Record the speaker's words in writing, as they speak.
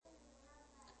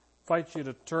invite you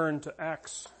to turn to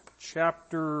Acts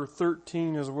chapter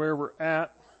 13 is where we're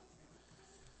at.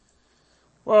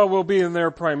 Well, we'll be in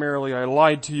there primarily. I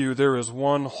lied to you. There is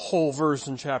one whole verse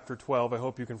in chapter 12. I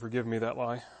hope you can forgive me that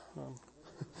lie. I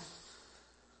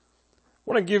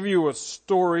want to give you a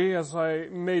story. As I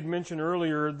made mention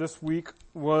earlier, this week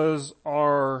was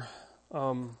our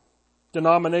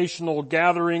denominational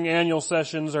gathering, annual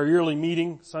sessions, our yearly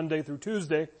meeting, Sunday through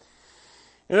Tuesday.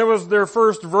 And it was their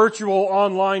first virtual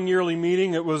online yearly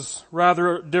meeting. It was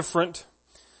rather different.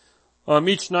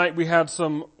 Each night we had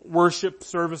some worship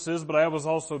services, but I was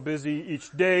also busy each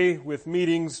day with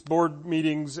meetings, board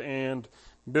meetings, and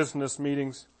business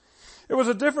meetings. It was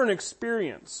a different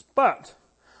experience, but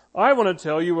I want to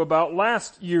tell you about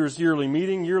last year's yearly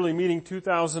meeting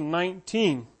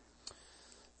 2019.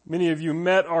 Many of you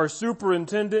met our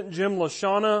superintendent, Jim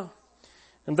Lashana,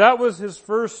 and that was his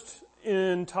first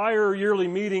entire yearly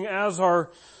meeting as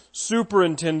our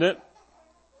superintendent.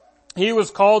 He was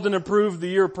called and approved the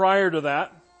year prior to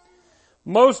that.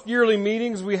 Most yearly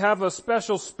meetings we have a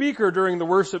special speaker during the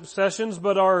worship sessions,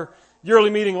 but our yearly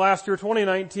meeting last year,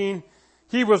 2019,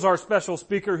 he was our special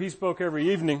speaker. He spoke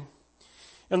every evening.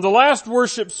 And the last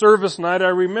worship service night, I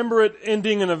remember it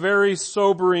ending in a very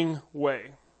sobering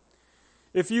way.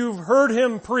 If you've heard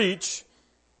him preach,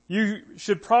 you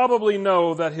should probably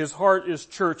know that his heart is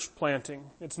church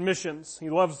planting. It's missions. He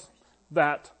loves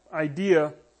that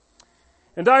idea.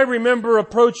 And I remember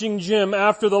approaching Jim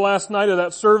after the last night of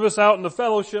that service out in the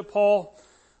fellowship hall,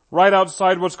 right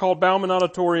outside what's called Bauman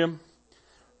Auditorium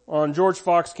on George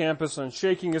Fox campus, and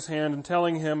shaking his hand and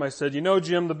telling him, I said,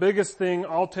 Jim, the biggest thing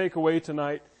I'll take away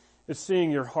tonight is seeing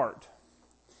your heart.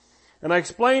 And I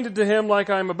explained it to him like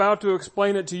I'm about to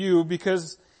explain it to you,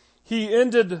 because he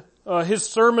ended his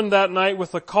sermon that night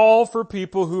with a call for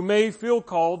people who may feel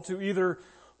called to either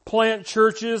plant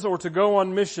churches or to go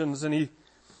on missions. And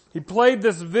he played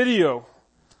this video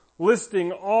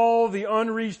listing all the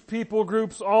unreached people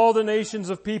groups, all the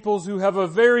nations of peoples who have a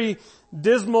very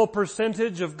dismal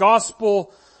percentage of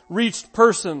gospel-reached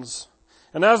persons.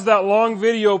 And as that long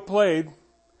video played,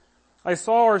 I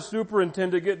saw our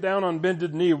superintendent get down on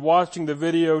bended knee watching the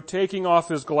video, taking off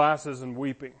his glasses and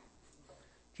weeping.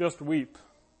 Just weep.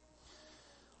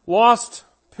 Lost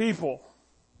people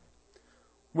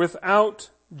without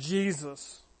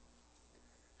Jesus.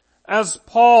 As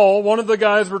Paul, one of the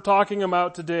guys we're talking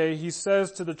about today, he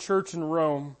says to the church in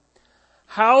Rome,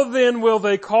 how then will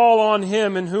they call on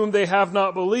him in whom they have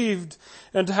not believed?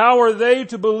 And how are they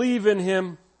to believe in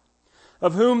him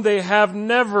of whom they have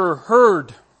never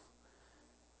heard?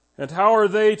 And how are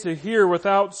they to hear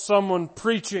without someone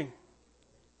preaching?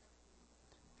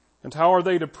 And how are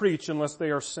they to preach unless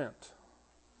they are sent?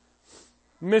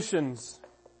 Missions,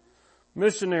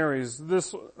 missionaries,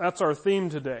 that's our theme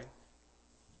today.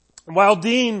 While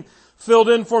Dean filled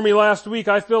in for me last week,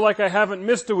 I feel like I haven't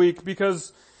missed a week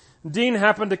because Dean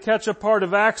happened to catch a part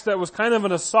of Acts that was kind of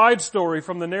an aside story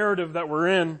from the narrative that we're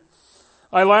in.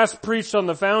 I last preached on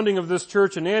the founding of this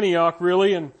church in Antioch,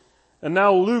 really, and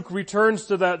now Luke returns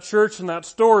to that church and that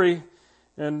story,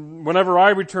 and whenever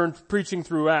I return preaching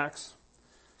through Acts.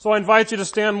 So I invite you to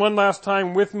stand one last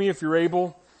time with me if you're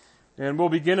able, and we'll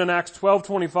begin in Acts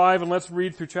 12:25, and let's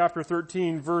read through chapter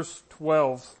 13, verse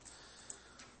 12.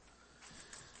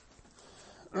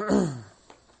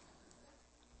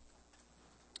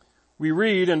 We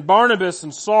read, and Barnabas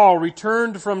and Saul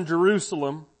returned from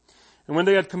Jerusalem, and when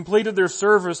they had completed their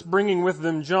service, bringing with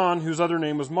them John, whose other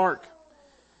name was Mark.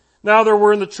 Now there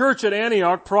were in the church at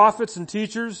Antioch prophets and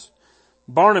teachers,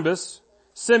 Barnabas,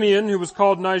 Simeon, who was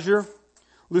called Niger,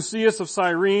 Lucius of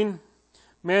Cyrene,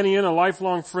 Manaen, a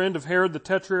lifelong friend of Herod the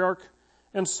Tetrarch,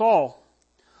 and Saul.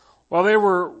 While they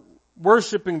were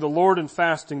worshiping the Lord and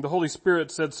fasting, the Holy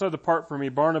Spirit said, set apart for me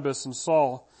Barnabas and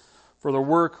Saul for the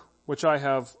work which I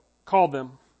have called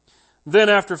them. Then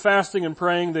after fasting and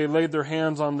praying, they laid their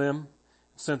hands on them and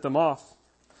sent them off.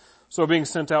 So being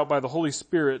sent out by the Holy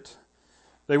Spirit,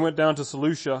 they went down to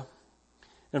Seleucia,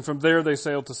 and from there they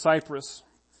sailed to Cyprus.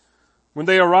 When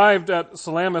they arrived at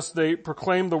Salamis, they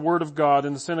proclaimed the word of God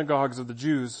in the synagogues of the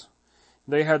Jews.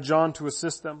 They had John to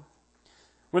assist them.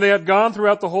 When they had gone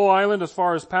throughout the whole island as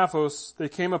far as Paphos, they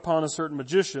came upon a certain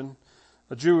magician,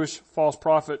 a Jewish false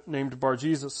prophet named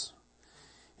Bar-Jesus.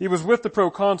 He was with the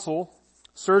proconsul,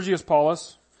 Sergius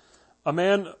Paulus, a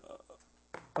man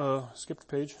of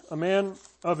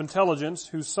intelligence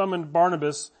who summoned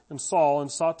Barnabas and Saul and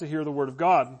sought to hear the word of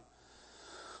God.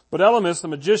 But Elymas, the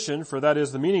magician, for that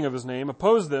is the meaning of his name,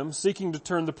 opposed them, seeking to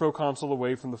turn the proconsul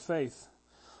away from the faith.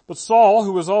 But Saul,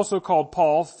 who was also called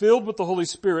Paul, filled with the Holy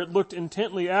Spirit, looked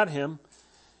intently at him,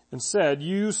 and said,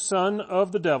 "You son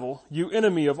of the devil, you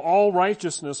enemy of all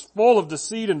righteousness, full of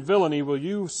deceit and villainy, will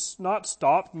you not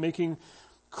stop making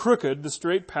crooked the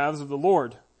straight paths of the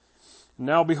Lord? And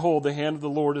now behold, the hand of the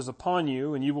Lord is upon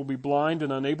you, and you will be blind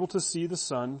and unable to see the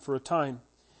sun for a time."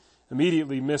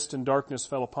 Immediately mist and darkness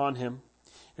fell upon him,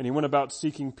 and he went about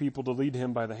seeking people to lead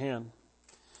him by the hand.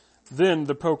 Then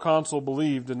the proconsul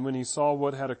believed, and when he saw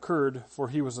what had occurred, for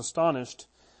he was astonished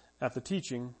at the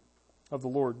teaching of the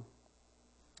Lord.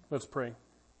 Let's pray.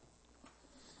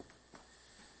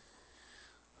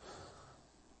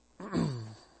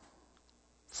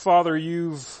 Father,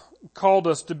 you've called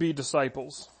us to be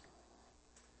disciples.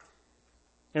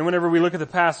 And whenever we look at the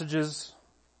passages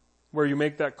where you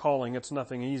make that calling, it's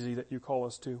nothing easy that you call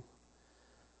us to.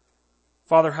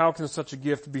 Father, how can such a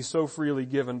gift be so freely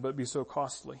given but be so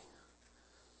costly?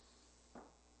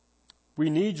 We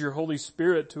need your Holy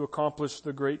Spirit to accomplish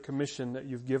the great commission that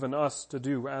you've given us to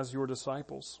do as your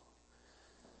disciples.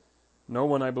 No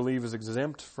one, I believe, is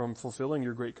exempt from fulfilling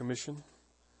your great commission.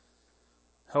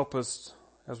 Help us,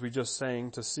 as we just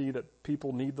sang, to see that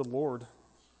people need the Lord.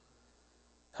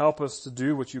 Help us to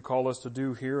do what you call us to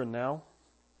do here and now.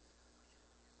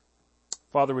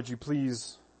 Father, would you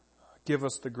please give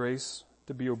us the grace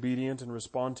to be obedient and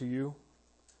respond to you?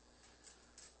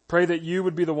 Pray that you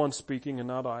would be the one speaking and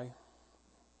not I.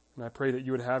 And I pray that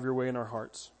you would have your way in our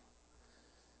hearts.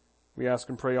 We ask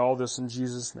and pray all this in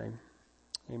Jesus' name.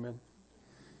 Amen.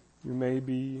 You may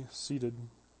be seated.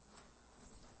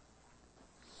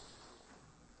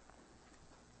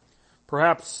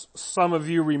 Perhaps some of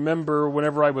you remember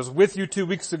whenever I was with you 2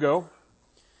 weeks ago,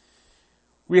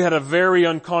 we had a very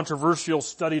uncontroversial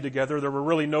study together. There were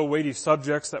really no weighty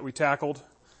subjects that we tackled.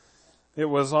 It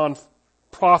was on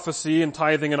prophecy and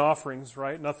tithing and offerings,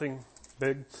 right? Nothing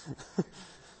big.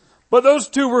 But those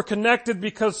two were connected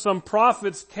because some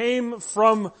prophets came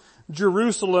from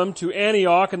Jerusalem to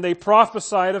Antioch and they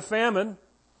prophesied a famine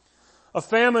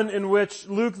in which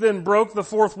Luke then broke the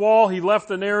fourth wall. He left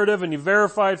the narrative and he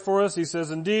verified for us. He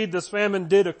says, indeed, this famine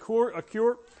did occur.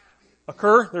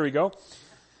 There we go.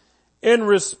 In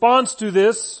response to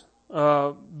this,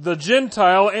 the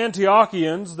Gentile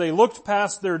Antiochians, they looked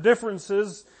past their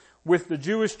differences with the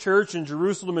Jewish church in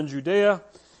Jerusalem and Judea.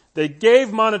 They gave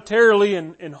monetarily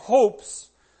in hopes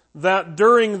that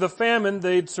during the famine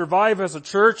they'd survive as a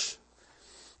church.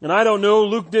 And I don't know,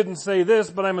 Luke didn't say this,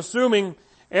 but I'm assuming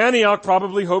Antioch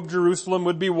probably hoped Jerusalem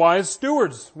would be wise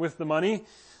stewards with the money,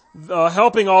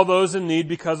 helping all those in need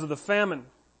because of the famine.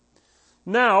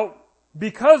 Now,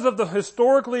 because of the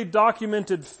historically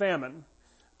documented famine,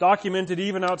 documented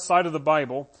even outside of the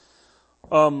Bible,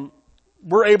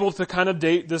 we're able to kind of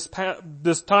date this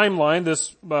timeline,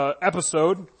 this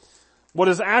episode, what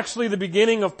is actually the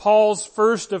beginning of Paul's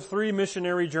first of 3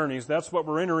 missionary journeys. That's what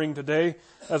we're entering today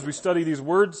as we study these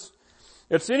words.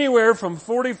 It's anywhere from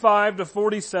 45 to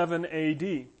 47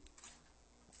 AD.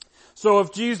 So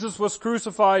if Jesus was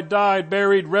crucified, died,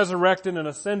 buried, resurrected, and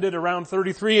ascended around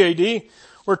 33 AD,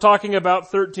 we're talking about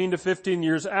 13 to 15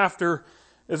 years after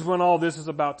is when all this is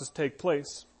about to take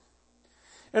place.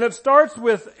 And it starts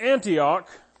with Antioch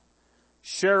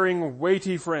sharing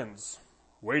weighty friends.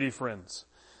 Weighty friends.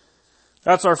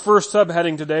 That's our first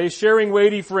subheading today, sharing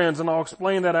weighty friends, and I'll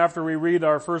explain that after we read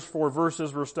our first 4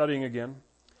 verses we're studying again.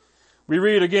 We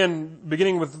read again,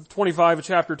 beginning with 25 of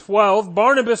chapter 12,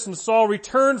 Barnabas and Saul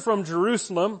returned from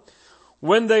Jerusalem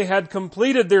when they had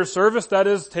completed their service, that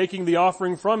is, taking the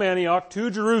offering from Antioch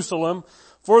to Jerusalem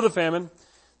for the famine,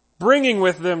 bringing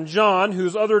with them John,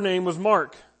 whose other name was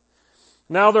Mark.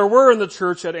 Now there were in the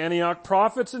church at Antioch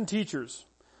prophets and teachers,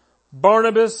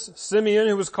 Barnabas, Simeon,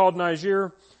 who was called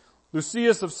Niger,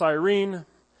 Lucius of Cyrene,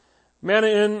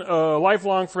 Manaen, a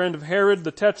lifelong friend of Herod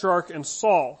the Tetrarch, and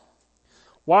Saul.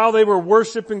 While they were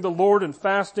worshiping the Lord and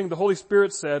fasting, the Holy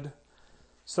Spirit said,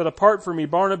 "Set apart for me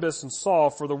Barnabas and Saul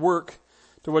for the work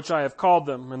to which I have called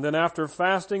them." And then after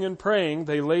fasting and praying,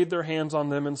 they laid their hands on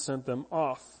them and sent them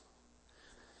off.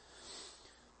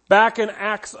 Back in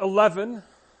Acts 11,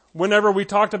 whenever we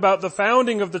talked about the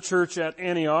founding of the church at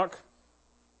Antioch,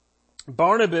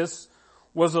 Barnabas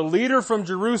was a leader from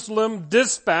Jerusalem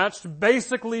dispatched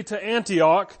basically to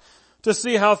Antioch to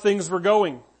see how things were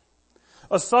going.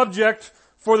 A subject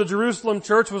for the Jerusalem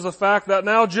church was the fact that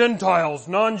now Gentiles,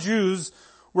 non-Jews,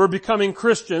 were becoming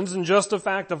Christians, and just a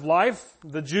fact of life.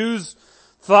 The Jews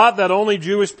thought that only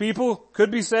Jewish people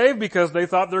could be saved because they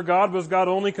thought their God was God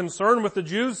only concerned with the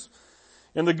Jews.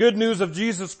 And the good news of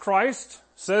Jesus Christ,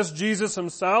 says Jesus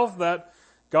himself, that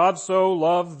God so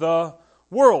loved the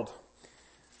world.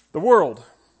 The world.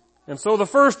 And so the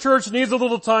first church needs a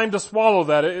little time to swallow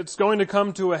that. It's going to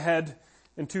come to a head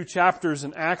in 2 chapters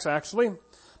in Acts, actually.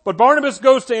 But Barnabas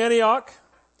goes to Antioch.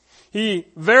 He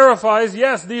verifies,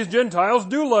 yes, these Gentiles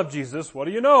do love Jesus. What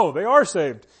do you know? They are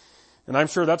saved. And I'm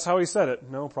sure that's how he said it.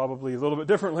 No, probably a little bit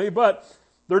differently, but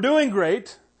they're doing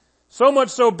great. So much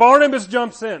so Barnabas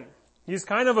jumps in. He's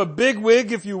kind of a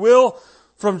bigwig, if you will,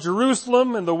 from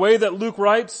Jerusalem, and the way that Luke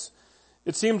writes,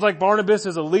 it seems like Barnabas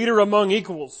is a leader among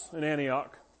equals in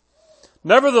Antioch.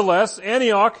 Nevertheless,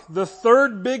 Antioch, the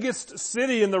third biggest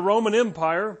city in the Roman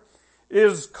Empire,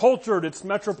 is cultured, it's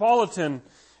metropolitan,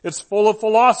 it's full of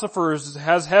philosophers, it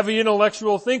has heavy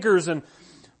intellectual thinkers, and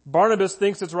Barnabas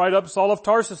thinks it's right up Saul of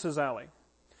Tarsus's alley.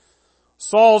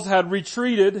 Saul had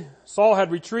retreated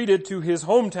to his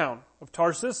hometown of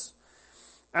Tarsus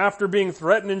after being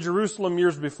threatened in Jerusalem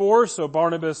years before, so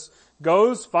Barnabas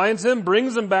goes, finds him,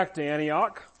 brings him back to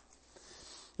Antioch.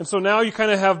 And so now you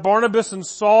kind of have Barnabas and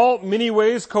Saul, many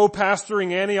ways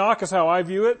co-pastoring Antioch is how I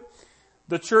view it.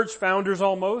 The church founders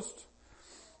almost.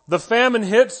 The famine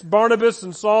hits, Barnabas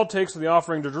and Saul takes the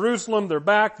offering to Jerusalem, they're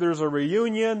back, there's a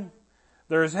reunion.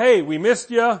 There's, hey, we missed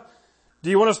you. Do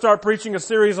you want to start preaching a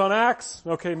series on Acts?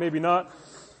 Okay, maybe not.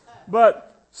 But,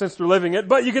 since they're living it.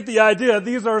 But you get the idea.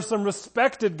 These are some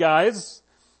respected guys.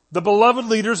 The beloved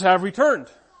leaders have returned.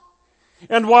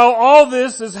 And while all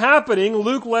this is happening,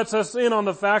 Luke lets us in on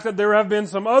the fact that there have been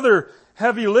some other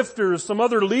heavy lifters, some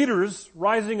other leaders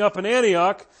rising up in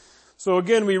Antioch. So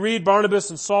again, we read Barnabas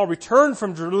and Saul returned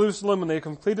from Jerusalem when they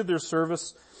completed their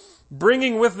service,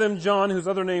 bringing with them John, whose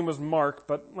other name was Mark.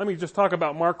 But let me just talk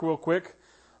about Mark real quick.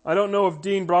 I don't know if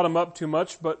Dean brought him up too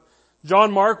much, but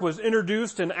John Mark was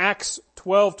introduced in Acts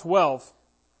 12:12.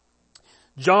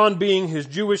 John being his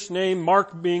Jewish name,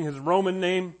 Mark being his Roman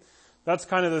name. That's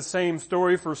kind of the same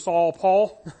story for Saul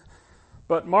Paul.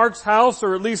 But Mark's house,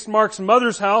 or at least Mark's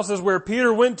mother's house, is where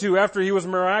Peter went to after he was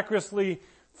miraculously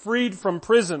freed from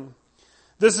prison.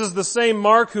 This is the same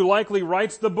Mark who likely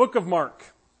writes the book of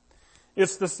Mark.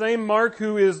 It's the same Mark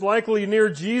who is likely near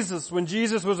Jesus when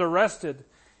Jesus was arrested.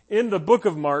 In the book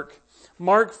of Mark,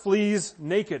 Mark flees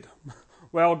naked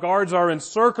while guards are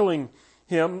encircling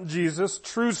him, Jesus.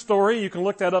 True story. You can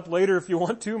look that up later if you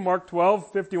want to. Mark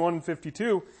 12:51 and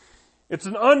 52. It's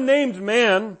an unnamed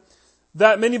man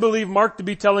that many believe Mark to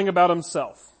be telling about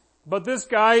himself. But this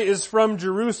guy is from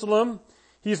Jerusalem.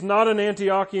 He's not an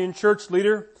Antiochian church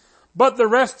leader. But the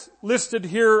rest listed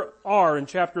here are in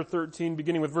chapter 13,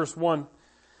 beginning with verse 1.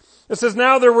 It says,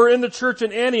 now there were in the church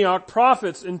in Antioch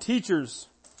prophets and teachers.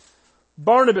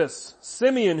 Barnabas,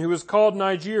 Simeon, who is called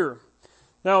Niger.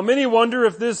 Now many wonder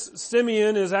if this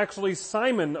Simeon is actually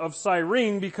Simon of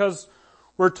Cyrene, because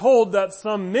we're told that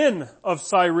some men of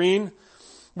Cyrene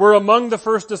were among the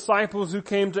first disciples who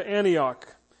came to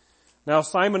Antioch. Now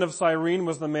Simon of Cyrene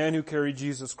was the man who carried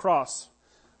Jesus' cross,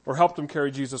 or helped him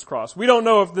carry Jesus' cross. We don't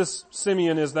know if this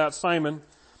Simeon is that Simon.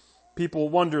 People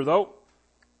wonder though.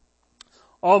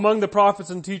 All among the prophets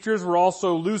and teachers were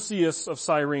also Lucius of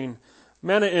Cyrene,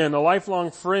 Manaen, a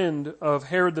lifelong friend of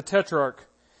Herod the Tetrarch,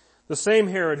 the same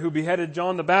Herod who beheaded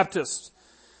John the Baptist.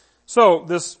 So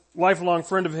this lifelong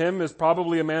friend of him is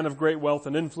probably a man of great wealth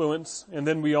and influence. And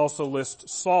then we also list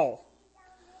Saul.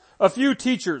 A few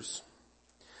teachers.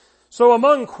 So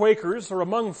among Quakers, or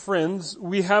among friends,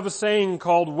 we have a saying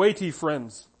called weighty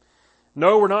friends.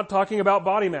 No, we're not talking about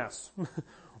body mass.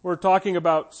 We're talking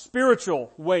about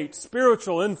spiritual weight,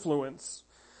 spiritual influence.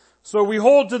 So we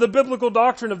hold to the biblical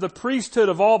doctrine of the priesthood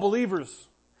of all believers.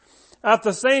 At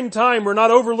the same time, we're not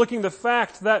overlooking the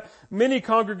fact that many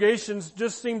congregations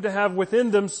just seem to have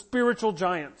within them spiritual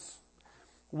giants,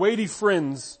 weighty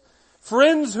friends,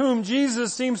 friends whom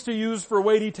Jesus seems to use for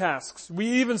weighty tasks. We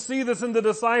even see this in the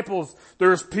disciples.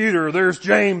 There's Peter, there's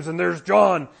James, and there's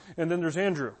John, and then there's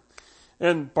Andrew,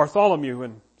 and Bartholomew,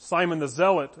 and Simon the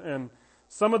Zealot, and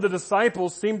some of the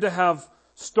disciples seem to have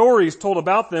stories told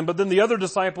about them, but then the other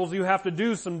disciples, you have to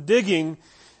do some digging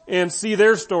and see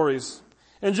their stories.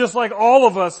 And just like all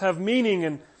of us have meaning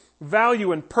and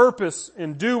value and purpose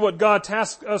and do what God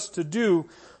tasks us to do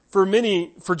for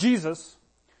Jesus,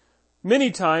 many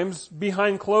times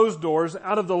behind closed doors,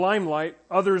 out of the limelight,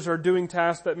 others are doing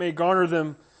tasks that may garner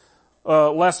them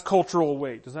less cultural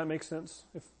weight. Does that make sense?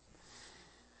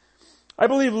 I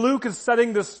believe Luke is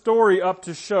setting this story up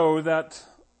to show that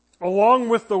along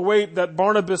with the weight that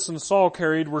Barnabas and Saul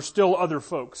carried were still other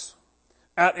folks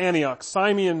at Antioch.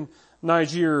 Simeon,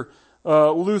 Niger,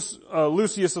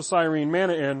 Lucius of Cyrene,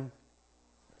 Manaen.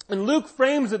 And Luke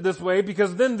frames it this way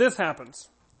because then this happens.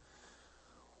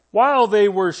 While they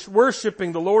were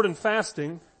worshiping the Lord and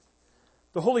fasting,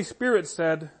 the Holy Spirit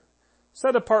said,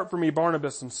 set apart for me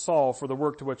Barnabas and Saul for the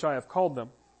work to which I have called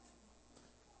them.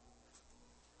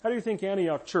 How do you think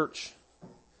Antioch Church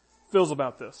feels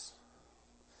about this?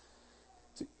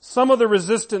 Some of the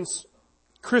resistance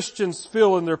Christians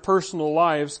feel in their personal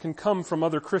lives can come from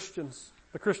other Christians,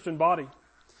 the Christian body.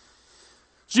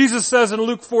 Jesus says in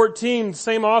Luke 14,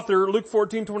 same author, Luke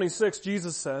 14:26,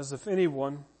 Jesus says, if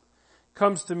anyone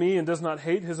comes to me and does not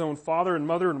hate his own father and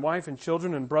mother and wife and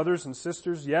children and brothers and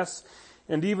sisters, yes,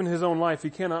 and even his own life, he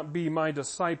cannot be my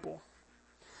disciple.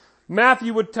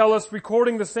 Matthew would tell us,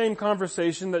 recording the same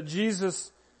conversation, that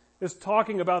Jesus is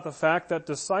talking about the fact that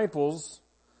disciples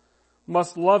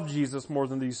must love Jesus more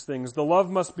than these things. The love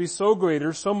must be so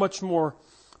greater, so much more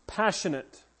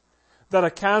passionate, that a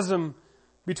chasm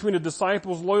between a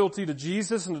disciple's loyalty to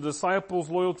Jesus and a disciple's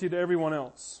loyalty to everyone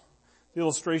else. The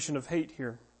illustration of hate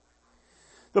here.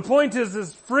 The point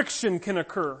is friction can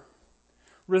occur.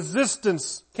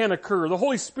 Resistance can occur. The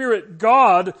Holy Spirit,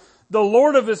 God, the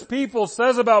Lord of His people,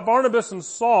 says about Barnabas and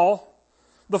Saul,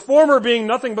 the former being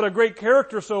nothing but a great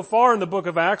character so far in the book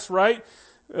of Acts, right?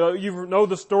 You know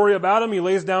the story about him. He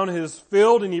lays down his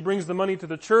field and he brings the money to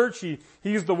the church.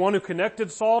 He's the one who connected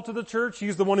Saul to the church.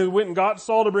 He's the one who went and got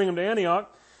Saul to bring him to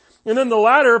Antioch. And then the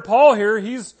latter, Paul here,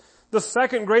 he's the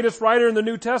second greatest writer in the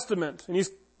New Testament. And he's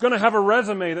going to have a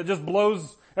resume that just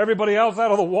blows everybody else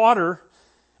out of the water.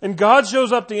 And God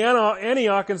shows up to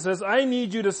Antioch and says, I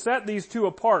need you to set these two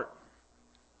apart.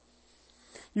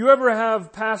 You ever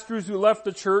have pastors who left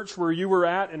the church where you were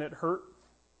at and it hurt?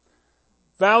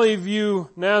 Valley View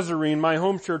Nazarene, my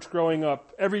home church growing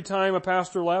up, every time a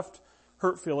pastor left,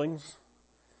 hurt feelings.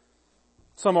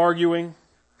 Some arguing,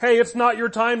 hey, it's not your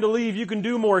time to leave, you can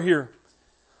do more here.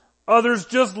 Others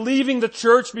just leaving the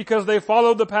church because they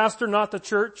followed the pastor, not the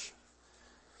church.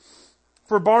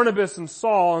 For Barnabas and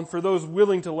Saul, and for those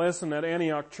willing to listen at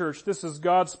Antioch Church, this is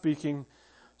God speaking.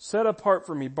 Set apart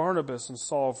for me Barnabas and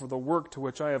Saul for the work to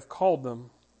which I have called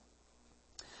them.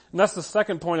 And that's the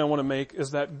second point I want to make,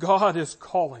 is that God is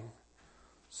calling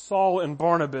Saul and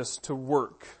Barnabas to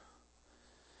work.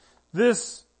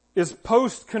 This is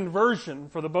post-conversion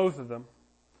for the both of them.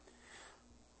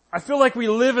 I feel like we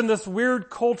live in this weird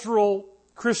cultural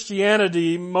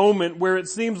Christianity moment where it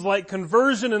seems like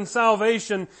conversion and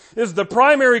salvation is the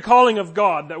primary calling of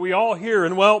God that we all hear.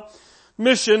 And well,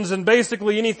 missions and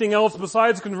basically anything else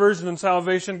besides conversion and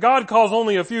salvation, God calls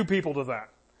only a few people to that.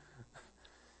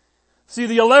 See,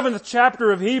 the 11th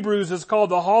chapter of Hebrews is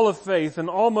called the Hall of Faith, and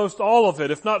almost all of it,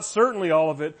 if not certainly all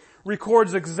of it,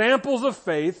 records examples of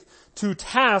faith to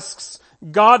tasks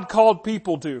God called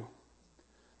people to.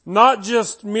 Not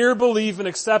just mere belief and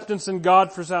acceptance in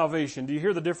God for salvation. Do you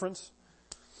hear the difference?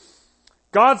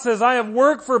 God says, I have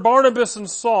work for Barnabas and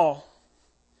Saul.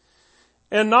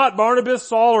 And not Barnabas,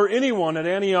 Saul, or anyone at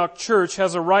Antioch Church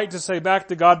has a right to say back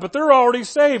to God, but they're already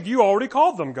saved. You already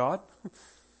called them, God.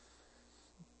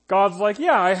 God's like,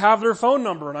 yeah, I have their phone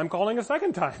number and I'm calling a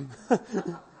second time.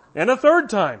 And a third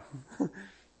time.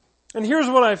 And here's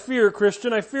what I fear,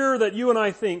 Christian. I fear that you and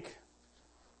I think,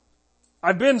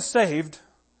 I've been saved.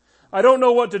 I don't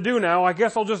know what to do now. I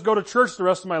guess I'll just go to church the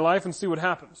rest of my life and see what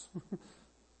happens.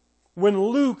 When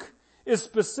Luke is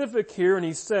specific here and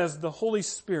he says the Holy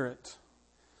Spirit,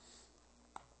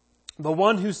 the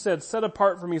one who said, set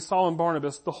apart for me Saul and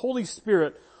Barnabas, the Holy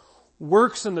Spirit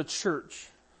works in the church.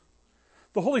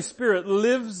 The Holy Spirit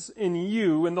lives in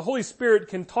you, and the Holy Spirit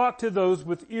can talk to those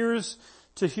with ears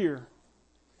to hear.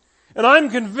 And I'm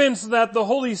convinced that the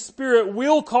Holy Spirit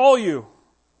will call you.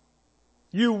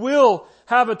 You will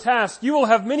have a task. You will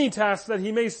have many tasks that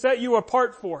He may set you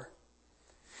apart for.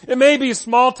 It may be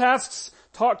small tasks.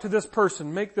 Talk to this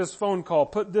person, make this phone call,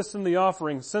 put this in the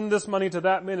offering, send this money to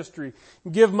that ministry,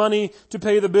 give money to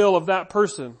pay the bill of that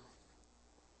person.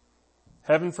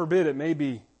 Heaven forbid it may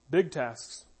be big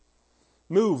tasks.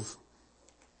 Move.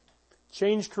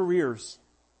 Change careers.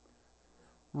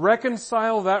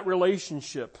 Reconcile that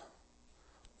relationship.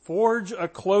 Forge a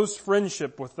close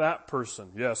friendship with that person.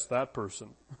 Yes, that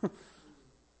person.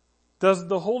 Does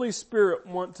the Holy Spirit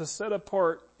want to set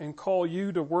apart and call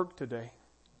you to work today?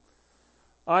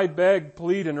 I beg,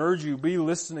 plead, and urge you, be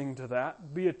listening to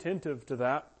that. Be attentive to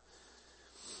that.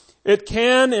 It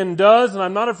can and does, and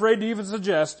I'm not afraid to even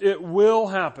suggest, it will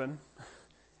happen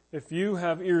if you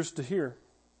have ears to hear.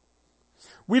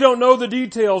 We don't know the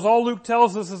details. All Luke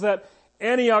tells us is that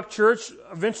Antioch Church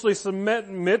eventually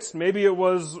submits, maybe it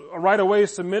was right away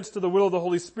submits to the will of the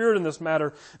Holy Spirit in this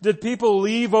matter. Did people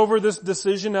leave over this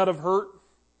decision out of hurt?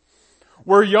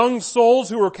 Were young souls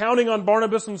who were counting on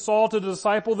Barnabas and Saul to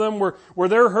disciple them, were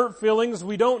there hurt feelings?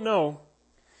 We don't know.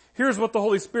 Here's what the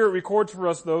Holy Spirit records for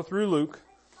us though through Luke.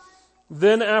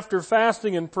 Then after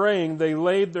fasting and praying, they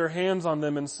laid their hands on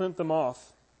them and sent them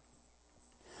off.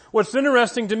 What's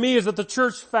interesting to me is that the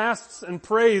church fasts and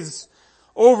prays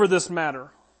over this matter.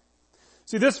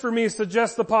 See, this for me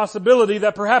suggests the possibility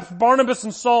that perhaps Barnabas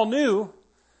and Saul knew,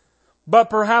 but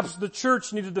perhaps the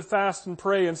church needed to fast and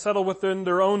pray and settle within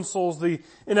their own souls the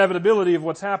inevitability of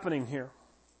what's happening here.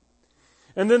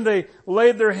 And then they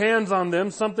laid their hands on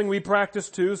them, something we practice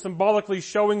too, symbolically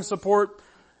showing support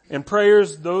and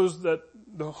prayers,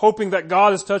 hoping that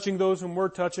God is touching those whom we're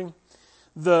touching.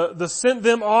 The sent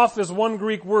them off is one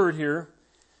Greek word here,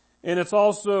 and it's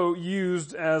also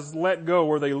used as let go,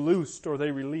 or they loosed, or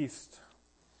they released.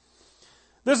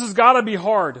 This has gotta be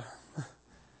hard.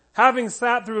 Having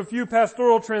sat through a few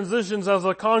pastoral transitions as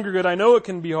a congregate, I know it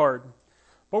can be hard.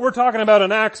 But we're talking about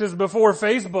an Acts before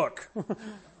Facebook,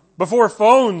 before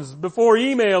phones, before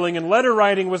emailing and letter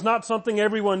writing was not something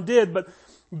everyone did, but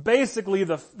basically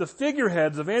the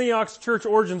figureheads of Antioch's church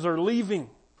origins are leaving.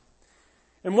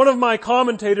 And one of my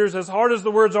commentators, as hard as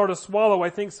the words are to swallow, I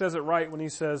think says it right when he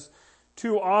says,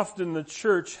 too often the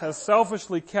church has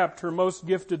selfishly kept her most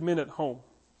gifted men at home.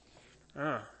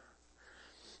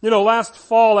 Last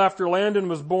fall after Landon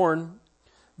was born,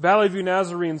 Valley View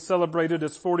Nazarene celebrated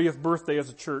its 40th birthday as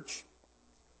a church.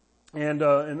 And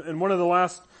one of the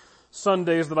last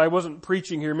Sundays that I wasn't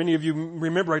preaching here, many of you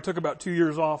remember I took about 2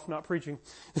 years off not preaching.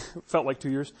 Felt like 2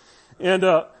 years. And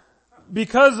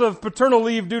because of paternal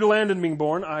leave due to Landon being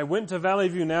born, I went to Valley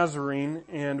View Nazarene,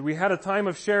 and we had a time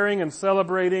of sharing and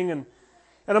celebrating, and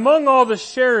among all the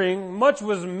sharing, much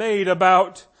was made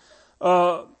about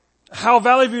how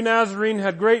Valley View Nazarene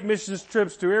had great missions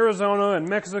trips to Arizona and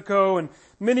Mexico, and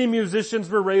many musicians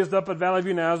were raised up at Valley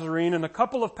View Nazarene, and a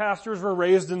couple of pastors were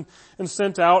raised and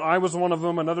sent out. I was one of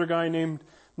them, another guy named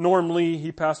Norm Lee.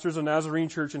 He pastors a Nazarene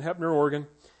church in Heppner, Oregon.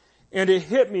 And it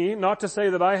hit me, not to say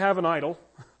that I have an idol,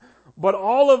 but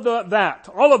all of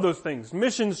those things,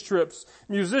 missions trips,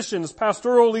 musicians,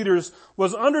 pastoral leaders,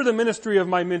 was under the ministry of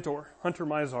my mentor, Hunter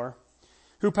Mizar,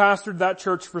 who pastored that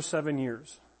church for 7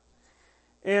 years.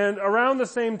 And around the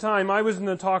same time I was in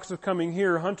the talks of coming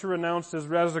here, Hunter announced his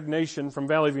resignation from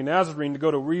Valley View Nazarene to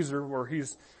go to Weiser, where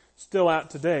he's still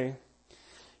at today.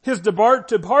 His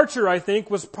departure, I think,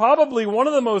 was probably one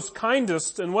of the most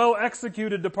kindest and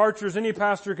well-executed departures any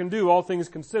pastor can do, all things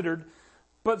considered.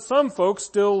 But some folks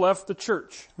still left the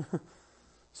church.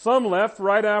 Some left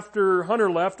right after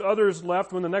Hunter left, others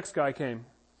left when the next guy came.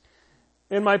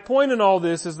 And my point in all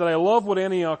this is that I love what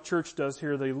Antioch Church does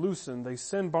here. They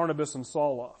send Barnabas and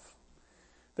Saul off.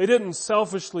 They didn't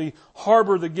selfishly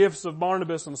harbor the gifts of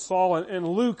Barnabas and Saul. And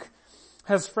Luke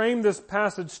has framed this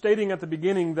passage stating at the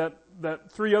beginning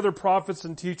that 3 other prophets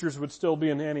and teachers would still be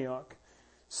in Antioch.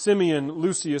 Simeon,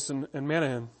 Lucius, and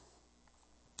Manahen.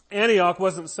 Antioch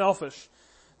wasn't selfish.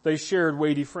 They shared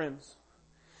weighty friends.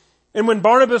 And when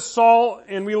Barnabas, Saul,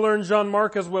 and we learn John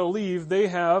Mark as well leave, they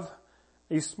have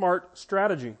a smart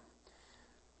strategy.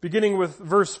 Beginning with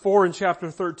verse 4 in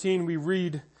chapter 13, we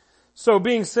read, "So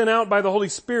being sent out by the Holy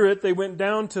Spirit, they went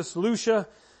down to Seleucia,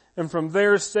 and from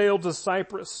there sailed to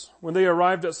Cyprus. When they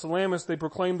arrived at Salamis, they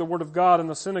proclaimed the word of God in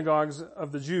the synagogues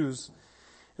of the Jews,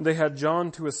 and they had John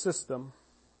to assist them."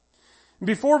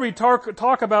 Before we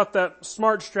talk about that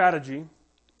smart strategy,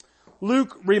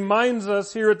 Luke reminds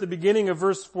us here at the beginning of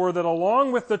verse 4 that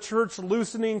along with the church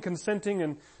loosening, consenting,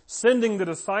 and sending the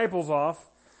disciples off,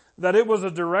 that it was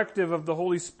a directive of the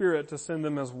Holy Spirit to send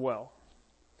them as well.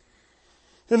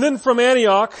 And then from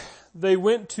Antioch, they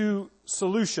went to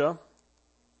Seleucia.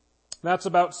 That's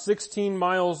about 16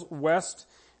 miles west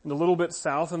and a little bit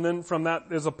south. And then from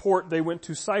that, as a port, they went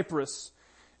to Cyprus,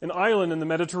 an island in the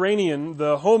Mediterranean,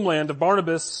 the homeland of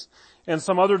Barnabas and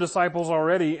some other disciples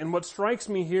already. And what strikes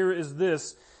me here is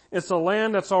this: it's a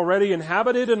land that's already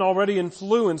inhabited and already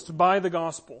influenced by the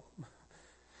gospel.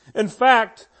 In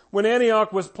fact, when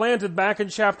Antioch was planted back in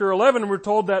chapter 11, we're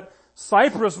told that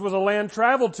Cyprus was a land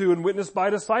traveled to and witnessed by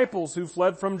disciples who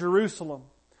fled from Jerusalem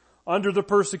under the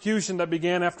persecution that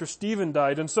began after Stephen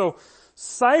died. And so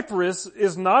Cyprus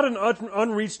is not an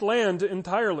unreached land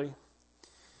entirely,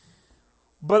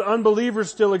 but unbelievers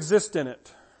still exist in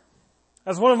it.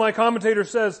 As one of my commentators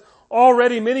says,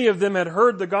 already many of them had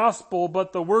heard the gospel,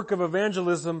 but the work of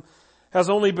evangelism has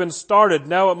only been started.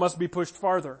 Now it must be pushed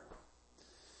farther.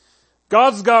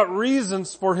 God's got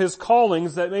reasons for His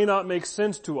callings that may not make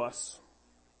sense to us.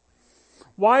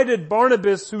 Why did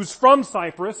Barnabas, who's from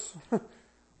Cyprus,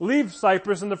 leave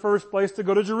Cyprus in the first place to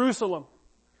go to Jerusalem?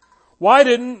 Why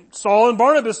didn't Saul and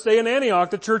Barnabas stay in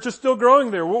Antioch? The church is still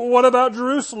growing there. What about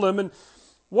Jerusalem? And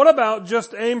what about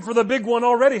just aim for the big one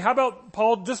already? How about,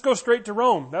 Paul, just go straight to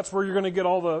Rome? That's where you're going to get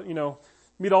all the,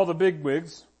 meet all the big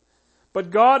wigs.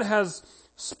 But God has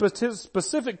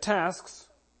specific tasks,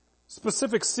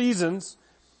 specific seasons,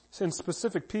 and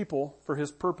specific people for His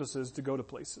purposes to go to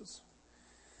places.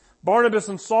 Barnabas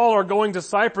and Saul are going to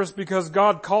Cyprus because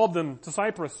God called them to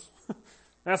Cyprus.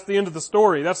 That's the end of the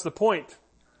story. That's the point.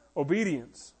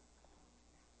 Obedience.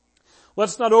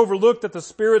 Let's not overlook that the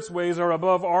Spirit's ways are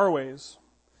above our ways.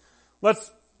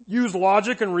 Let's use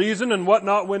logic and reason and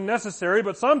whatnot when necessary,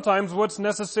 but sometimes what's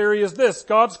necessary is this: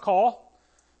 God's call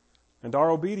and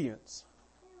our obedience.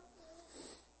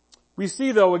 We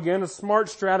see, though, again, a smart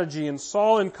strategy, and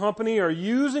Saul and company are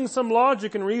using some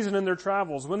logic and reason in their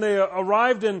travels. When they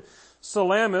arrived in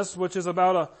Salamis, which is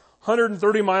about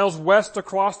 130 miles west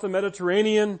across the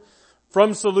Mediterranean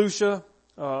from Seleucia,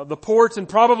 the port and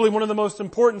probably one of the most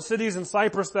important cities in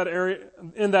Cyprus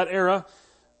in that era,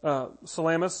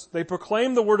 Salamis, they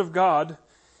proclaimed the word of God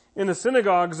in the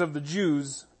synagogues of the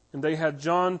Jews, and they had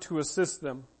John to assist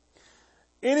them.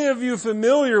 Any of you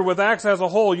familiar with Acts as a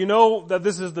whole, you know that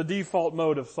this is the default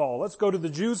mode of Saul. Let's go to the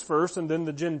Jews first and then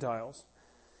the Gentiles.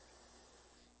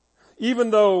 Even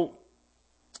though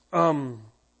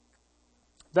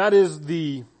that is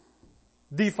the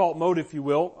default mode, if you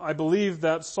will, I believe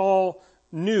that Saul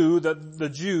knew that the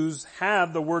Jews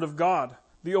had the Word of God,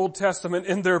 the Old Testament,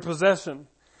 in their possession.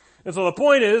 And so the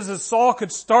point is Saul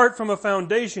could start from a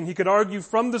foundation. He could argue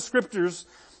from the Scriptures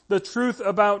the truth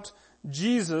about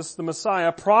Jesus, the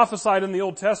Messiah, prophesied in the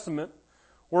Old Testament,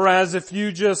 whereas if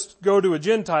you just go to a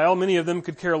Gentile, many of them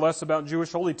could care less about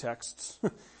Jewish holy texts.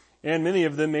 And many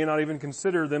of them may not even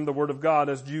consider them the Word of God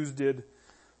as Jews did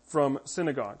from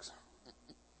synagogues.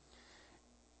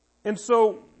 And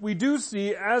so we do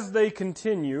see, as they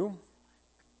continue,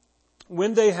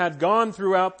 when they had gone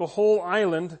throughout the whole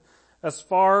island as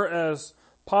far as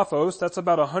Paphos, that's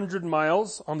about 100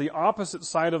 miles on the opposite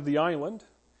side of the island.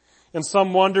 And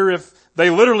some wonder if they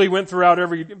literally went throughout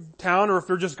every town or if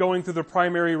they're just going through the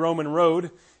primary Roman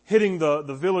road, hitting the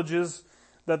villages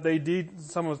that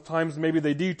sometimes maybe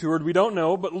they detoured. We don't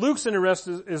know. But Luke's interest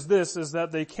is that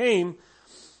they came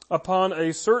upon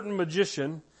a certain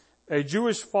magician, a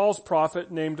Jewish false prophet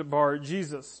named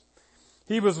Bar-Jesus.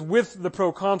 He was with the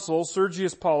proconsul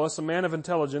Sergius Paulus, a man of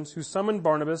intelligence, who summoned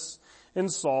Barnabas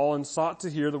and Saul and sought to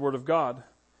hear the word of God.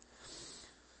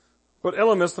 But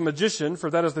Elymas, the magician, for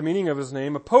that is the meaning of his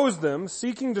name, opposed them,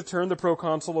 seeking to turn the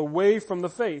proconsul away from the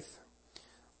faith.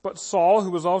 But Saul, who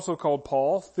was also called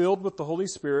Paul, filled with the Holy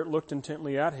Spirit, looked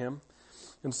intently at him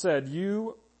and said,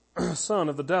 "You son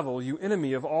of the devil, you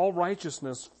enemy of all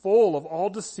righteousness, full of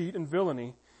all deceit and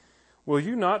villainy, will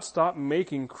you not stop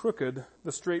making crooked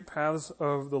the straight paths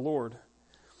of the Lord?"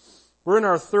 We're in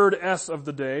our third S of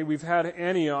the day. We've had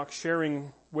Antioch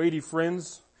sharing weighty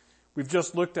friends. We've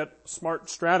just looked at smart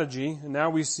strategy, and now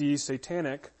we see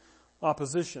satanic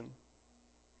opposition.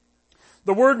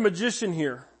 The word magician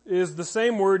here is the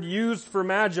same word used for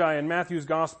magi in Matthew's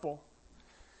gospel.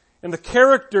 And the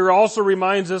character also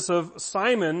reminds us of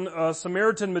Simon, a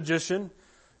Samaritan magician.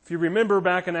 If you remember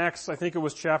back in Acts, I think it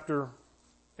was chapter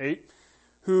 8,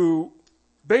 who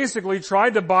basically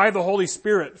tried to buy the Holy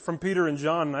Spirit from Peter and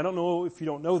John. I don't know if you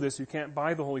don't know this, you can't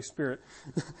buy the Holy Spirit.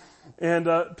 And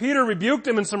Peter rebuked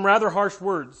him in some rather harsh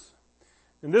words.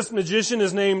 And this magician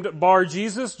is named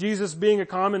Bar-Jesus, Jesus being a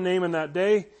common name in that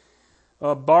day.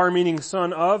 Bar meaning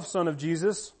son of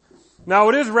Jesus. Now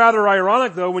it is rather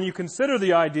ironic though when you consider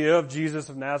the idea of Jesus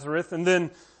of Nazareth, and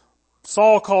then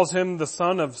Saul calls him the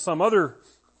son of some other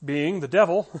being, the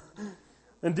devil.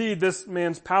 Indeed, this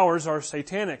man's powers are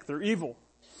satanic. They're evil.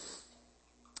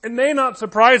 It may not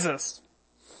surprise us,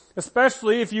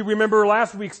 especially if you remember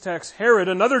last week's text. Herod,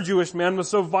 another Jewish man, was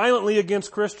so violently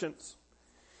against Christians,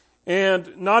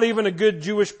 and not even a good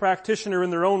Jewish practitioner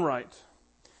in their own right.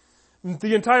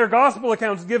 The entire gospel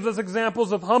accounts gives us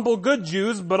examples of humble good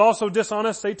Jews, but also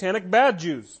dishonest satanic bad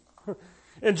Jews.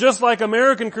 And just like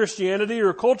American Christianity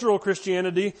or cultural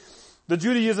Christianity, the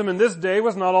Judaism in this day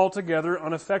was not altogether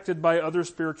unaffected by other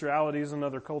spiritualities and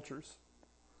other cultures.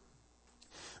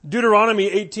 Deuteronomy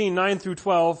 18:9 through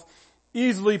 12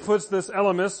 easily puts this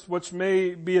Elymas, which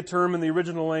may be a term in the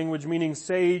original language meaning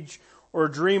sage or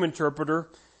dream interpreter,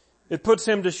 it puts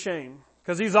him to shame.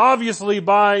 Because he's obviously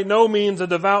by no means a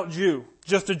devout Jew,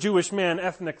 just a Jewish man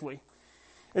ethnically.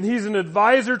 And he's an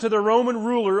advisor to the Roman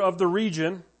ruler of the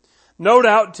region, no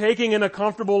doubt taking in a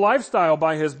comfortable lifestyle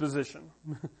by his position.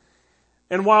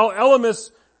 And while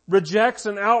Elymas rejects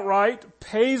and outright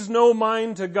pays no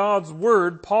mind to God's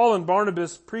word, Paul and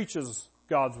Barnabas preaches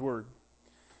God's word.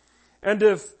 And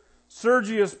if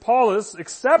Sergius Paulus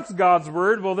accepts God's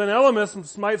word, well then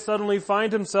Elymas might suddenly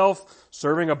find himself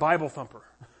serving a Bible thumper.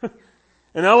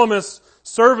 And Elymas'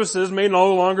 services may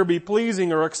no longer be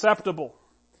pleasing or acceptable.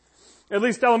 At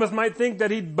least Elymas might think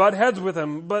that he'd butt heads with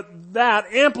him, but that,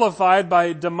 amplified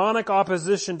by demonic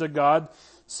opposition to God,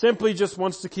 simply just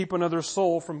wants to keep another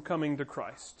soul from coming to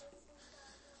Christ.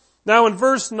 Now in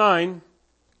verse 9,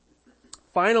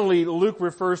 finally Luke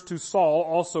refers to Saul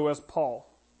also as Paul.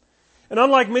 And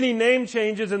unlike many name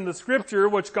changes in the scripture,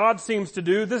 which God seems to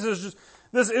do, this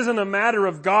isn't a matter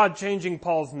of God changing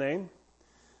Paul's name.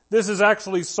 This is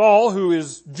actually Saul, who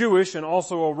is Jewish and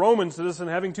also a Roman citizen,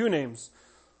 having two names.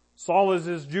 Saul is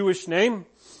his Jewish name.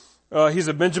 He's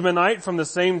a Benjaminite from the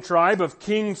same tribe of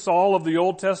King Saul of the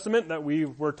Old Testament that we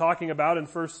were talking about in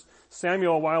 1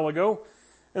 Samuel a while ago.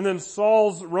 And then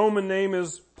Saul's Roman name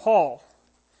is Paul.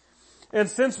 And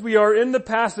since we are in the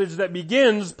passage that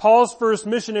begins Paul's first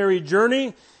missionary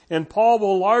journey, and Paul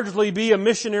will largely be a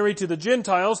missionary to the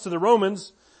Gentiles, to the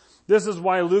Romans, this is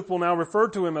why Luke will now refer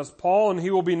to him as Paul, and he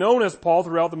will be known as Paul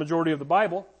throughout the majority of the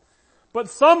Bible. But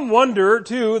some wonder,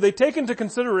 too, they take into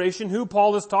consideration who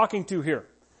Paul is talking to here.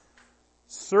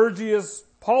 Sergius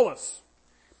Paulus.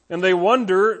 And they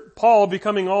wonder, Paul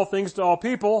becoming all things to all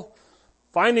people,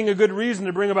 finding a good reason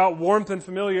to bring about warmth and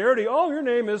familiarity. Oh, your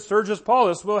name is Sergius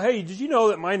Paulus. Well, hey, did you know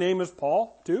that my name is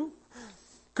Paul, too?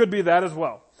 Could be that as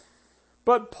well.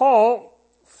 But Paul,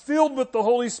 filled with the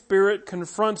Holy Spirit,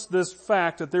 confronts this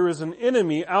fact that there is an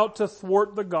enemy out to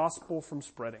thwart the gospel from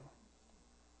spreading.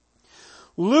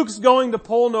 Luke's going to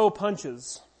pull no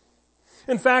punches.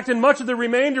 In fact, in much of the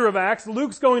remainder of Acts,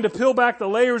 Luke's going to peel back the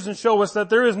layers and show us that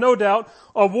there is no doubt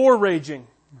a war raging.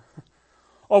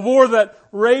 A war that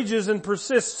rages and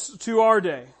persists to our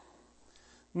day.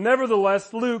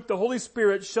 Nevertheless, Luke, the Holy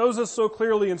Spirit, shows us so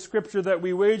clearly in Scripture that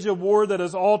we wage a war that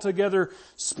is altogether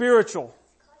spiritual.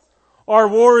 Our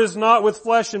war is not with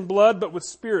flesh and blood, but with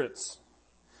spirits.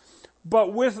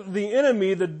 But with the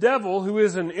enemy, the devil, who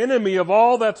is an enemy of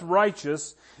all that's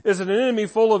righteous, is an enemy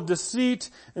full of deceit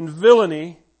and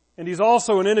villainy, and he's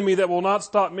also an enemy that will not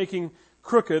stop making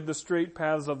crooked the straight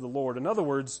paths of the Lord. In other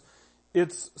words,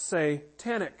 it's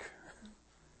satanic.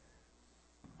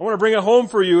 I want to bring it home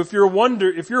for you if you're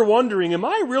wondering, am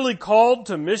I really called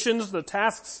to missions, the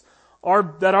tasks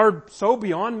that are so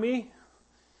beyond me?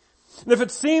 And if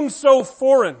it seems so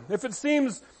foreign, if it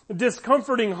seems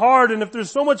discomforting hard, and if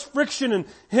there's so much friction and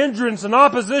hindrance and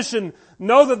opposition,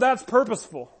 know that that's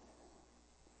purposeful.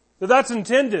 That that's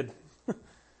intended.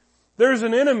 There's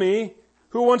an enemy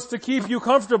who wants to keep you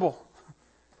comfortable.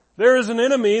 There is an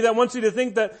enemy that wants you to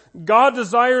think that God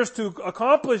desires to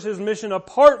accomplish His mission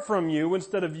apart from you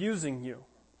instead of using you.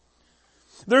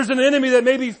 There's an enemy that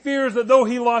maybe fears that though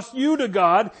he lost you to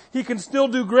God, he can still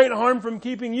do great harm from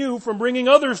keeping you from bringing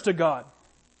others to God.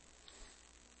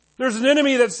 There's an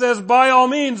enemy that says, by all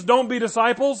means, don't be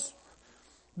disciples.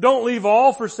 Don't leave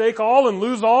all, forsake all, and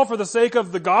lose all for the sake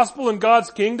of the gospel and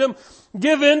God's kingdom.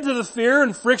 Give in to the fear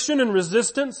and friction and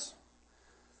resistance.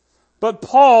 But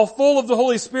Paul, full of the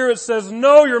Holy Spirit, says,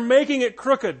 no, you're making it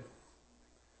crooked.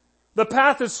 The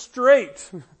path is straight.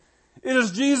 It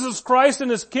is Jesus Christ and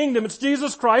His kingdom. It's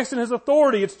Jesus Christ and His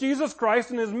authority. It's Jesus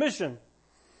Christ and His mission.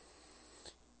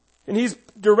 And he's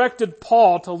directed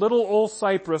Paul to little old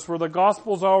Cyprus where the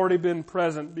gospel's already been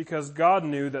present because God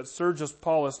knew that Sergius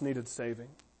Paulus needed saving.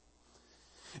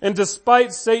 And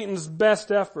despite Satan's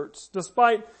best efforts,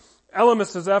 despite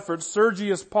Elymas's efforts,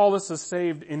 Sergius Paulus is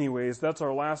saved anyways. That's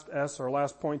our last S, our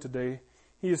last point today.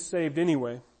 He is saved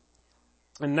anyway.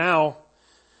 And now,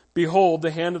 behold,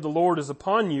 the hand of the Lord is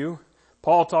upon you.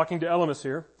 Paul talking to Elymas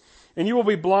here. And you will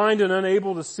be blind and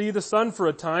unable to see the sun for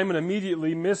a time, and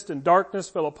immediately mist and darkness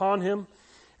fell upon him,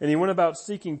 and he went about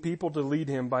seeking people to lead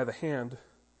him by the hand.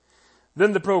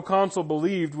 Then the proconsul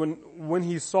believed when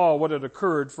he saw what had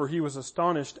occurred, for he was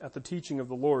astonished at the teaching of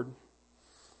the Lord.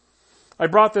 I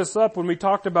brought this up when we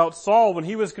talked about Saul. When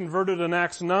he was converted in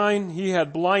Acts 9, he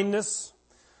had blindness.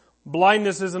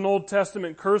 Blindness is an Old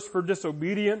Testament curse for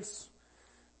disobedience.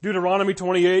 Deuteronomy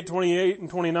 28 and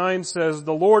 29 says,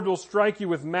 the Lord will strike you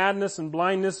with madness and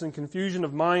blindness and confusion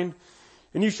of mind,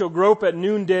 and you shall grope at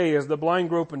noonday as the blind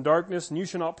grope in darkness, and you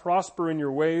shall not prosper in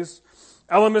your ways.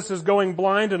 Elymas is going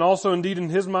blind, and also indeed in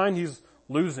his mind he's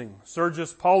losing.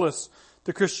 Sergius Paulus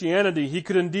to Christianity, he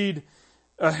could indeed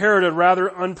inherit a rather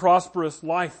unprosperous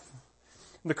life.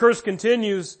 And the curse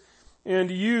continues, and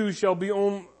you shall be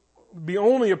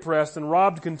only oppressed and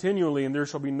robbed continually, and there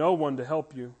shall be no one to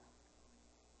help you.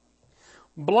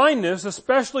 Blindness,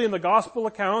 especially in the gospel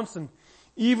accounts and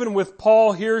even with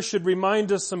Paul here, should remind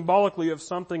us symbolically of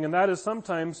something, and that is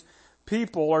sometimes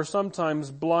people are sometimes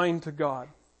blind to God.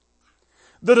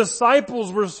 The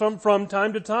disciples were from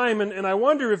time to time, and I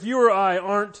wonder if you or I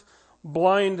aren't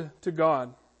blind to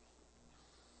God.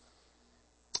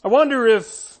 I wonder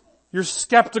if you're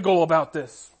skeptical about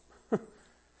this.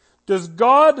 Does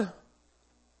God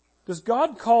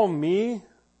call me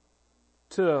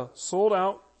to sold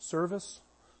out service?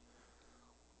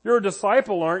 You're a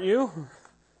disciple, aren't you?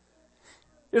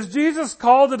 Is Jesus'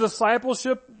 call to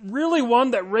discipleship really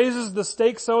one that raises the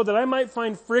stakes so that I might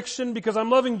find friction because I'm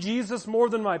loving Jesus more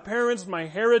than my parents, my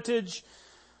heritage,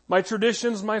 my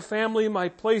traditions, my family, my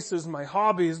places, my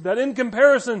hobbies, that in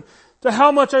comparison to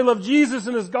how much I love Jesus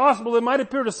and His gospel, it might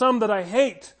appear to some that I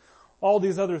hate all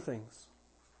these other things?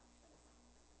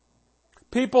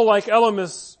 People like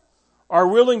Elymas are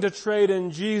willing to trade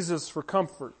in Jesus for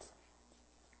comfort.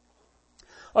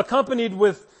 Accompanied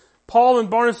with Paul and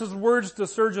Barnabas' words to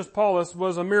Sergius Paulus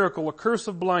was a miracle, a curse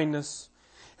of blindness.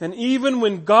 And even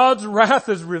when God's wrath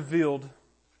is revealed,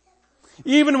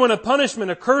 even when a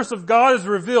punishment, a curse of God is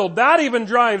revealed, that even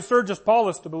drives Sergius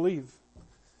Paulus to believe.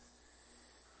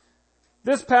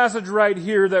 This passage right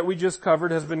here that we just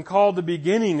covered has been called the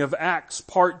beginning of Acts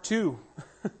Part 2.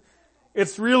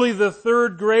 It's really the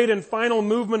third great and final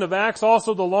movement of Acts,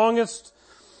 also the longest,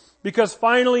 because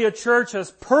finally a church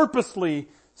has purposely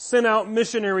sent out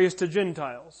missionaries to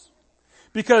Gentiles.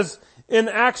 Because in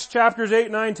Acts chapters 8,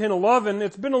 9, 10, 11,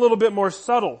 it's been a little bit more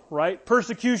subtle, right?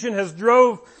 Persecution has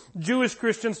drove Jewish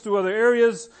Christians to other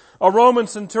areas. A Roman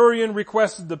centurion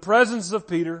requested the presence of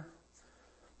Peter.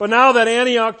 But now that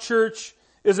Antioch church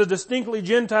is a distinctly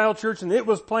Gentile church and it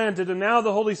was planted, and now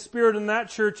the Holy Spirit and that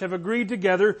church have agreed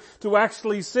together to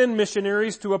actually send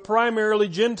missionaries to a primarily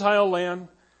Gentile land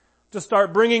to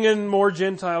start bringing in more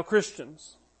Gentile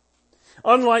Christians.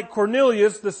 Unlike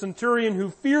Cornelius, the centurion who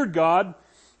feared God,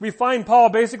 we find Paul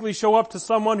basically show up to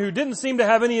someone who didn't seem to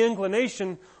have any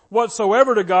inclination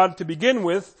whatsoever to God to begin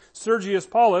with, Sergius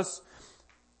Paulus,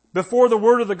 before the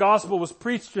word of the gospel was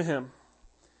preached to him.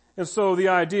 And so the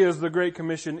idea is the Great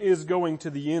Commission is going to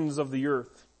the ends of the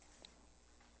earth.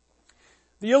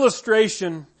 The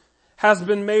illustration has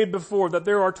been made before that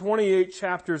there are 28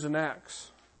 chapters in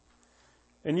Acts.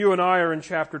 And you and I are in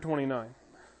chapter 29.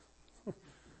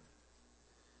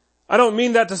 I don't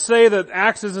mean that to say that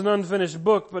Acts is an unfinished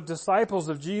book, but disciples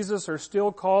of Jesus are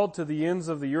still called to the ends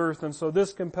of the earth. And so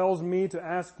this compels me to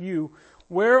ask you,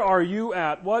 where are you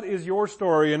at? What is your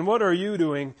story? And what are you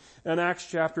doing in Acts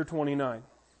chapter 29?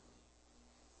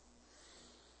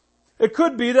 It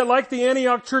could be that like the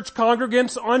Antioch church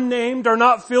congregants, unnamed, are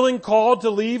not feeling called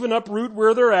to leave and uproot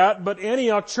where they're at, but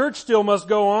Antioch church still must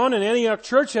go on, and Antioch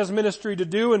church has ministry to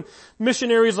do and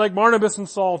missionaries like Barnabas and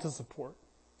Saul to support.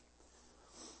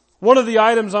 One of the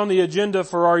items on the agenda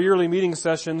for our yearly meeting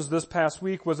sessions this past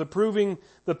week was approving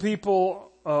the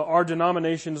people our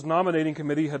denomination's nominating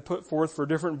committee had put forth for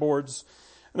different boards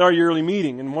in our yearly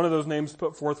meeting. And one of those names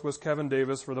put forth was Kevin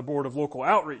Davis for the Board of Local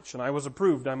Outreach, and I was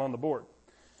approved. I'm on the board.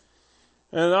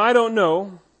 And I don't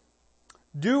know,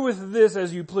 do with this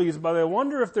as you please, but I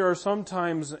wonder if there are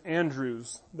sometimes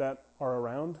Andrews that are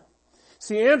around.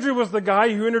 See, Andrew was the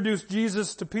guy who introduced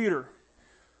Jesus to Peter.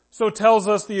 So tells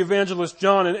us the evangelist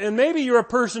John. And maybe you're a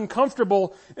person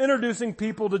comfortable introducing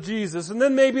people to Jesus. And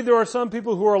then maybe there are some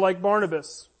people who are like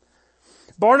Barnabas.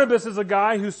 Barnabas is a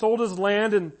guy who sold his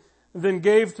land and then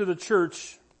gave to the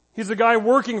church. He's a guy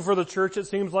working for the church, it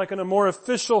seems like, in a more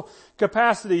official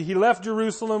capacity. He left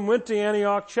Jerusalem, went to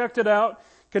Antioch, checked it out,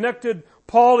 connected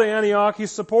Paul to Antioch.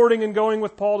 He's supporting and going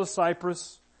with Paul to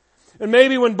Cyprus. And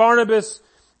maybe when Barnabas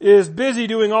is busy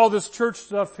doing all this church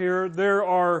stuff here, there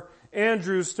are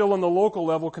Andrews still on the local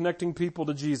level connecting people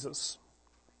to Jesus.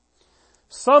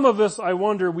 Some of us, I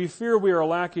wonder, we fear we are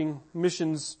lacking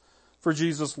missions for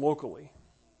Jesus locally.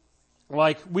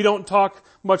 Like, we don't talk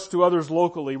much to others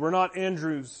locally. We're not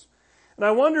Andrews. And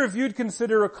I wonder if you'd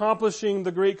consider accomplishing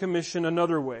the Great Commission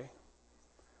another way.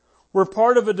 We're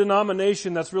part of a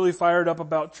denomination that's really fired up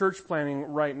about church planning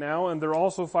right now, and they're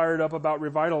also fired up about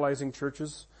revitalizing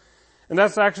churches. And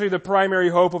that's actually the primary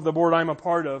hope of the board I'm a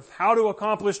part of. How to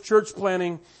accomplish church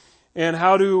planning and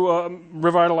how to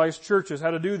revitalize churches,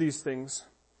 how to do these things.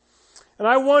 And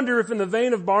I wonder if in the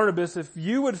vein of Barnabas, if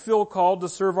you would feel called to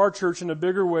serve our church in a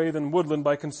bigger way than Woodland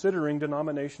by considering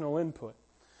denominational input.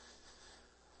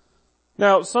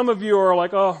 Now, some of you are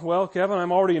like, oh, well, Kevin,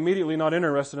 I'm already immediately not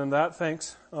interested in that.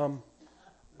 Thanks. I'm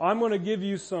going to give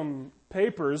you some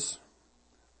papers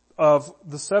of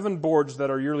the 7 boards that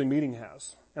our yearly meeting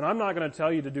has. And I'm not going to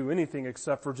tell you to do anything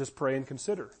except for just pray and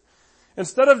consider.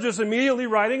 Instead of just immediately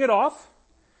writing it off,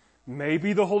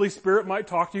 maybe the Holy Spirit might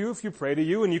talk to you if you pray to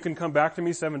you, and you can come back to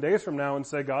me 7 days from now and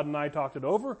say, God and I talked it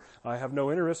over. I have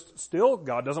no interest still.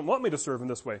 God doesn't want me to serve in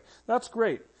this way. That's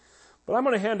great. But I'm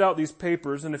going to hand out these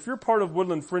papers, and if you're part of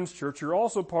Woodland Friends Church, you're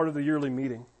also part of the yearly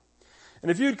meeting. And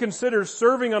if you'd consider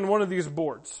serving on one of these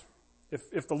boards,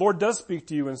 if the Lord does speak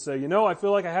to you and say, I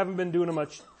feel like I haven't been doing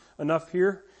enough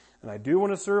here, and I do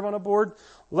want to serve on a board,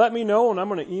 let me know, and I'm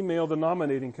going to email the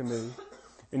nominating committee.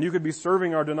 And you could be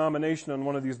serving our denomination on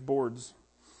one of these boards.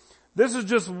 This is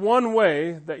just one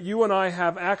way that you and I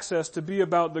have access to be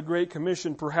about the Great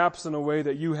Commission, perhaps in a way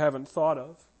that you haven't thought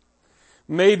of.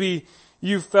 Maybe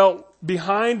you felt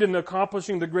behind in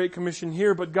accomplishing the Great Commission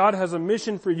here, but God has a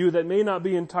mission for you that may not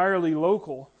be entirely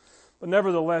local, but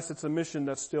nevertheless it's a mission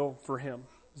that's still for Him.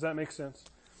 Does that make sense?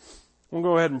 We'll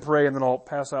go ahead and pray, and then I'll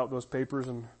pass out those papers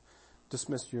and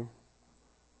dismiss you.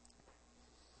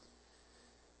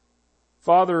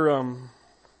 Father,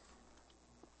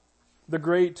 the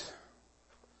great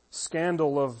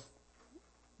scandal of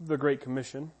the Great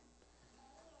Commission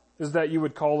is that you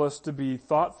would call us to be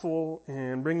thoughtful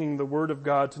in bringing the Word of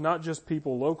God to not just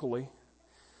people locally,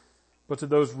 but to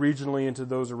those regionally and to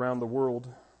those around the world.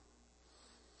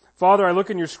 Father, I look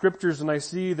in your scriptures and I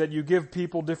see that you give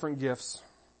people different gifts.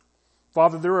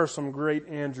 Father, there are some great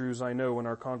Andrews I know in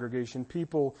our congregation,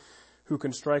 people who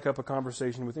can strike up a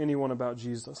conversation with anyone about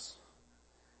Jesus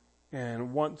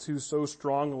and want to so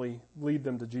strongly lead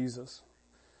them to Jesus.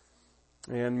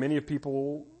 And many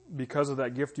people, because of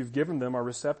that gift you've given them, are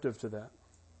receptive to that.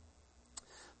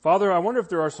 Father, I wonder if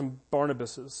there are some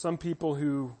Barnabases, some people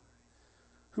who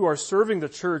are serving the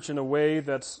church in a way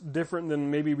that's different than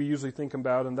maybe we usually think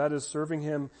about, and that is serving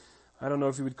Him, I don't know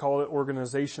if you would call it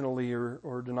organizationally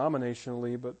or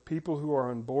denominationally, but people who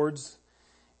are on boards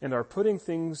and are putting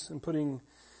things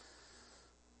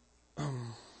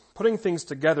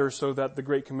together so that the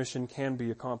Great Commission can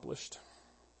be accomplished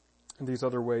in these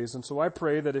other ways. And so I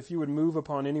pray that if you would move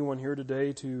upon anyone here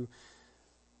today to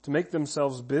make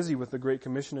themselves busy with the Great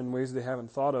Commission in ways they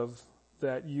haven't thought of,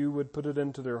 that you would put it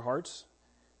into their hearts,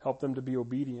 help them to be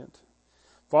obedient.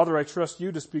 Father, I trust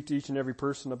you to speak to each and every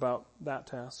person about that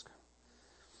task.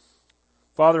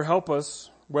 Father, help us,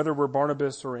 whether we're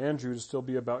Barnabas or Andrew, to still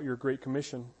be about your Great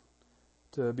Commission,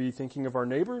 to be thinking of our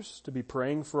neighbors, to be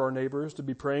praying for our neighbors, to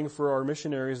be praying for our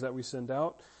missionaries that we send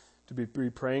out, to be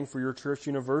praying for your church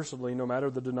universally, no matter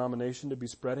the denomination, to be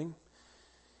spreading,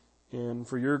 and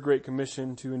for your Great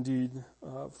Commission to indeed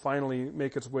finally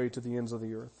make its way to the ends of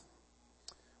the earth.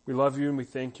 We love you and we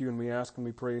thank you and we ask and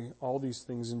we pray all these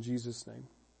things in Jesus' name.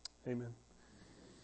 Amen.